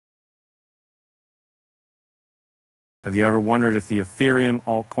Have you ever wondered if the Ethereum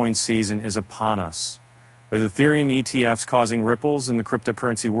altcoin season is upon us? With Ethereum ETFs causing ripples in the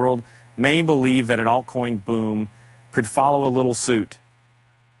cryptocurrency world, many believe that an altcoin boom could follow a little suit.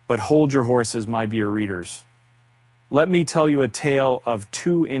 But hold your horses, my dear readers. Let me tell you a tale of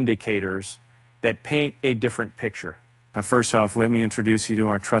two indicators that paint a different picture. Now, first off, let me introduce you to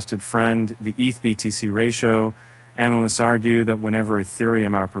our trusted friend, the ETH-BTC ratio. Analysts argue that whenever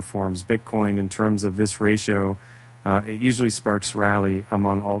Ethereum outperforms Bitcoin in terms of this ratio, it usually sparks rally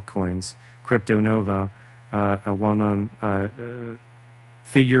among altcoins. Crypto Nova, a well-known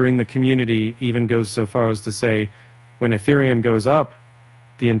figure in the community, even goes so far as to say, when Ethereum goes up,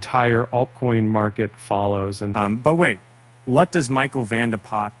 the entire altcoin market follows. And but wait, what does Michael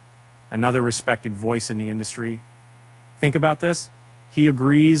Vandepot, another respected voice in the industry, think about this? He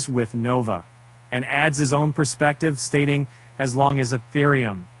agrees with Nova and adds his own perspective, stating, as long as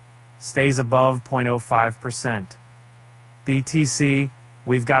Ethereum stays above 0.05%, BTC,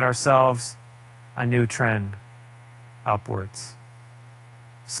 we've got ourselves a new trend upwards.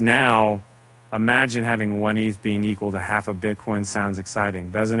 So now, imagine having one ETH being equal to half a Bitcoin. Sounds exciting,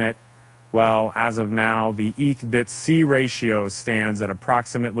 doesn't it? Well, as of now, the ETH-BTC ratio stands at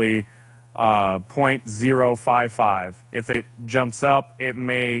approximately 0.055. If it jumps up, it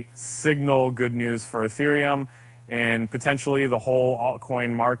may signal good news for Ethereum and potentially the whole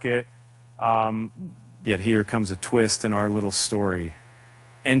altcoin market. Yet here comes a twist in our little story.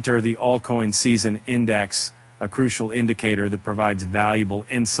 Enter the altcoin season index, a crucial indicator that provides valuable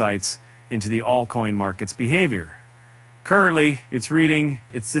insights into the altcoin market's behavior. Currently, it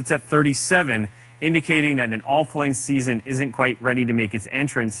sits at 37, indicating that an altcoin season isn't quite ready to make its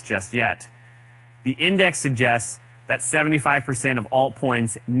entrance just yet. The index suggests that 75% of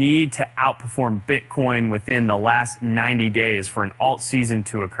altcoins need to outperform Bitcoin within the last 90 days for an alt season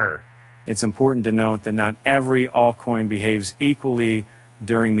to occur. It's important to note that not every altcoin behaves equally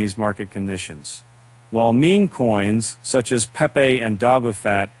during these market conditions. While meme coins, such as Pepe and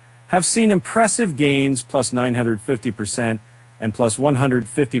Dogofat, have seen impressive gains, plus 950% and plus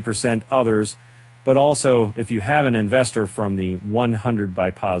 150% others, but also if you have an investor from the 100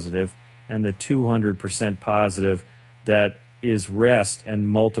 by positive and the 200% positive, that is rest and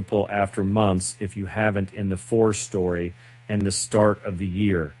multiple after months if you haven't in the 4 story and the start of the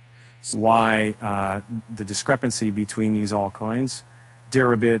year. So why the discrepancy between these altcoins?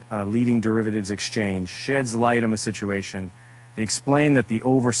 Deribit, leading derivatives exchange, sheds light on the situation. They explain that the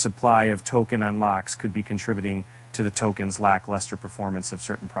oversupply of token unlocks could be contributing to the token's lackluster performance of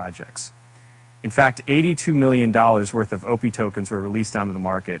certain projects. In fact, $82 million worth of OP tokens were released onto the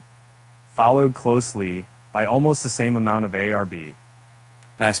market, followed closely by almost the same amount of ARB.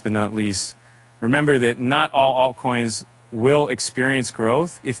 Last but not least, remember that not all altcoins will experience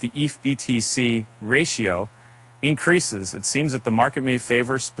growth if the ETH-BTC ratio increases. It seems that the market may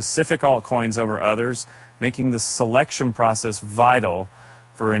favor specific altcoins over others, making the selection process vital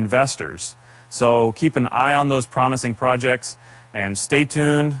for investors. So keep an eye on those promising projects and stay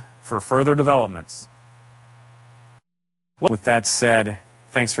tuned for further developments. With that said,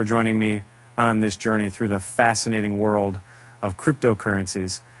 thanks for joining me on this journey through the fascinating world of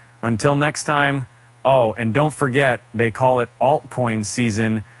cryptocurrencies. Until next time, oh, and don't forget, they call it altcoin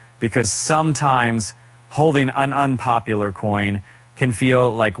season because sometimes holding an unpopular coin can feel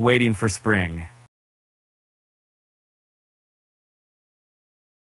like waiting for spring.